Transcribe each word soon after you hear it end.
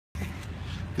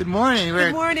Good morning.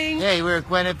 Good morning. Hey, we're at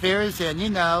Guinevere's, and you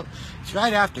know, it's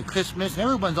right after Christmas, and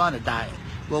everyone's on a diet.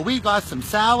 Well, we got some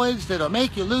salads that'll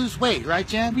make you lose weight, right,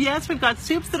 Jen? Yes, we've got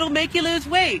soups that'll make you lose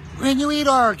weight. When you eat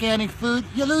our organic food,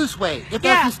 you lose weight. It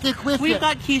doesn't stick with you. We've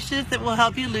got quiches that will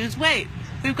help you lose weight.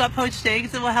 We've got poached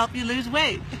eggs that will help you lose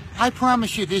weight. I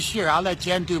promise you this year, I'll let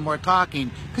Jen do more talking,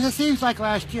 because it seems like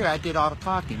last year I did all the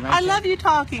talking, right, I Jen? love you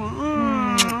talking.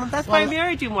 That's why I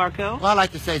married you, Marco. Well, I'd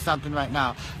like to say something right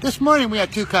now. This morning we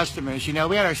had two customers. You know,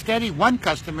 we had our steady one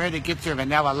customer that gets her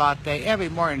vanilla latte every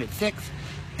morning at 6.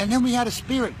 And then we had a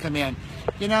spirit come in,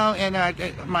 you know, and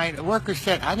my worker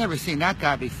said, I've never seen that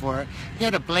guy before. He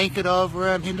had a blanket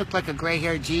over him. He looked like a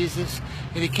gray-haired Jesus.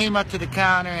 And he came up to the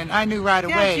counter, and I knew right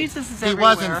away Jesus is he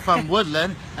everywhere. wasn't from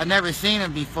Woodland. I'd never seen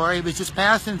him before. He was just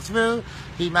passing through.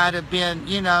 He might have been,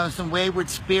 you know, some wayward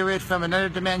spirit from another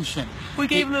dimension. We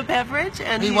gave him a beverage,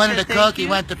 and he wanted said, to cook. "Thank He you."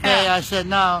 went to pay. I said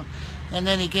no. And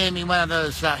then he gave me one of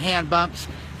those hand bumps,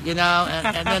 you know,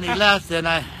 and then he left, and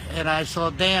I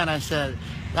told Dan, I said,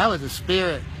 that was a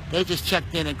spirit. They just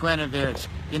checked in at Guinevere's,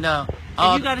 you know.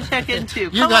 And you got to check in too.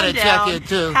 You got to check in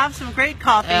too. Have some great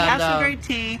coffee. And, have some great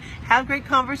tea. Have great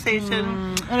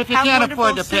conversation. And if you can't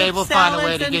afford to pay, we'll find a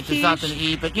way to get you something to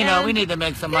eat. But you know, we need to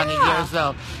make some money here,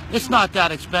 so it's not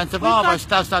that expensive. All of our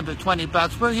stuff's under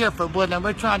 $20. We're here for Woodland.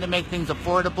 We're trying to make things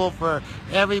affordable for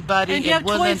everybody in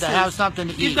Woodland to have something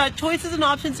to eat. You've got choices and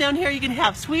options down here. You can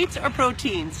have sweets or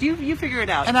proteins. You figure it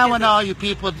out. And I want all you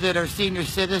people that are senior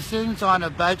citizens on a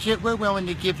budget, we're willing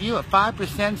to give you a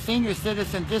 5% senior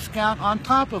citizen discount on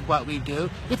top of what we do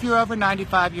if you're over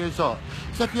 95 years old.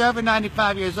 So if you're over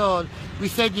 95 years old, we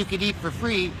said you could eat for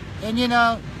free, and you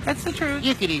know, that's the truth.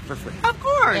 You could eat for free. Of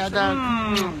course.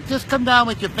 And, just come down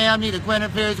with your family to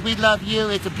Guinevere's. We love you.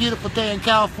 It's a beautiful day in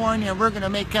California, and we're going to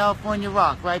make California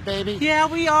rock, right, baby? Yeah,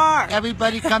 we are.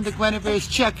 Everybody come to Guinevere's.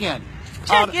 Check in.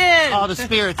 Check in. All the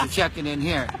spirits are checking in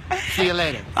here. See you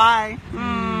later. Bye.